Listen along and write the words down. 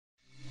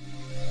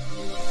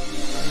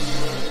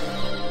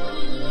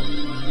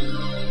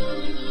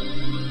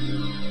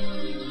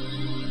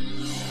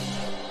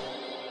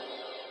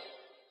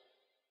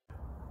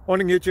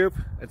Morning YouTube,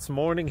 it's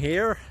morning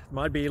here. It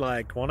might be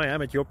like 1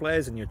 a.m. at your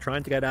place and you're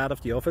trying to get out of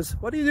the office.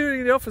 What are you doing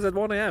in the office at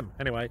 1 a.m?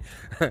 Anyway,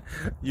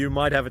 you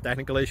might have a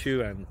technical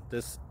issue and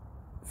this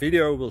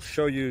video will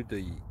show you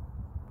the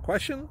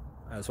question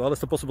as well as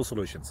the possible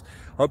solutions.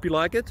 Hope you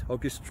like it,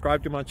 hope you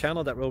subscribe to my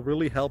channel. That will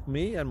really help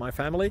me and my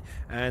family,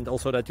 and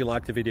also that you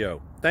like the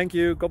video. Thank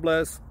you, God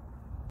bless.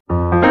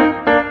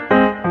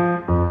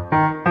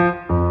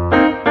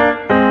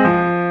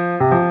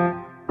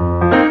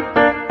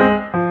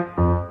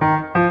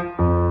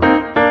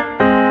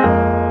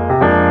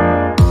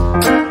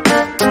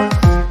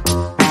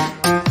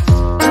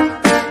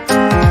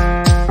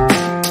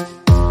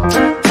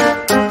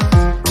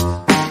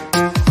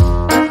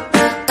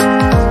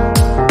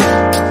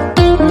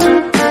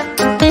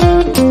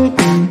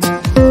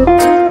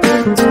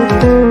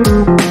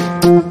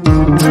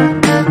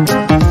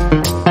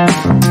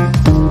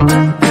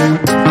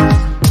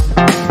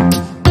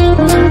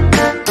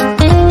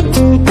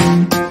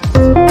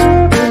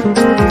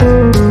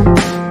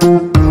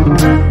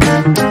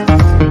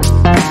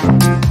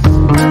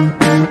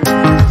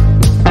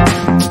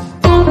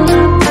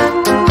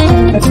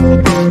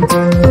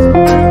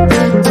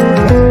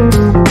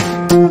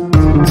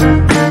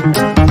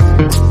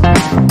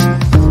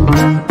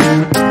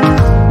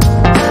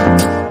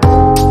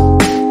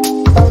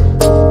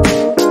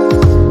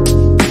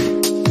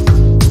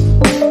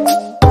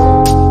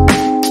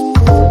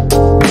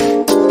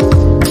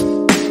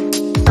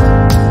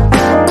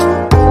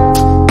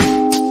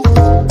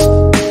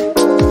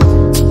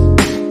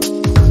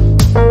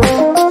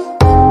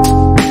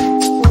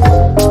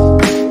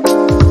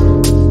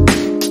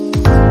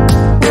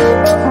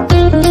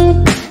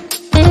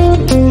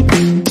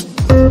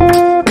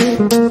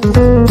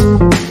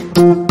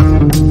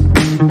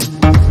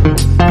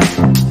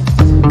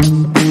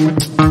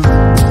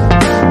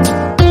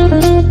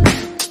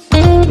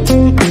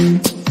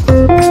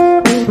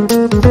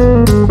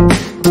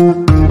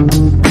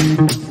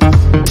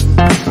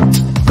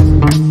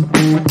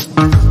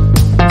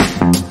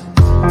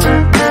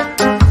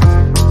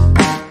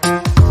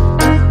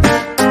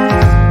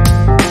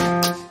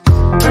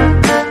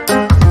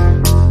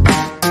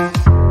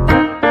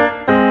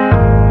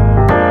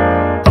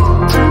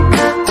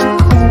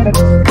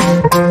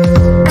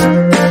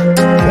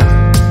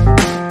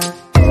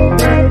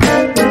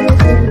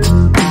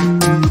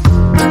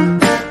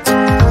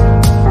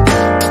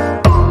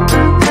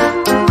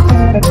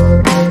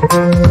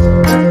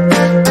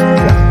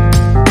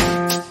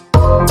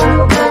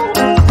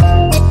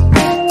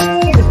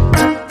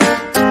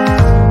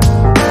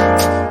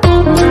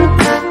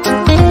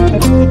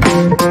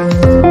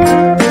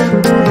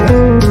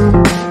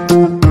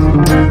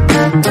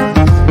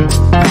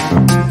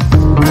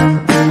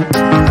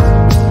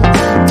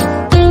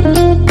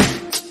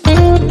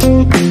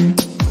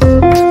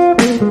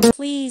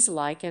 Please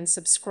like and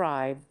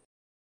subscribe.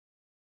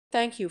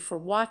 Thank you for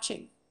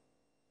watching.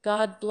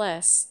 God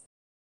bless.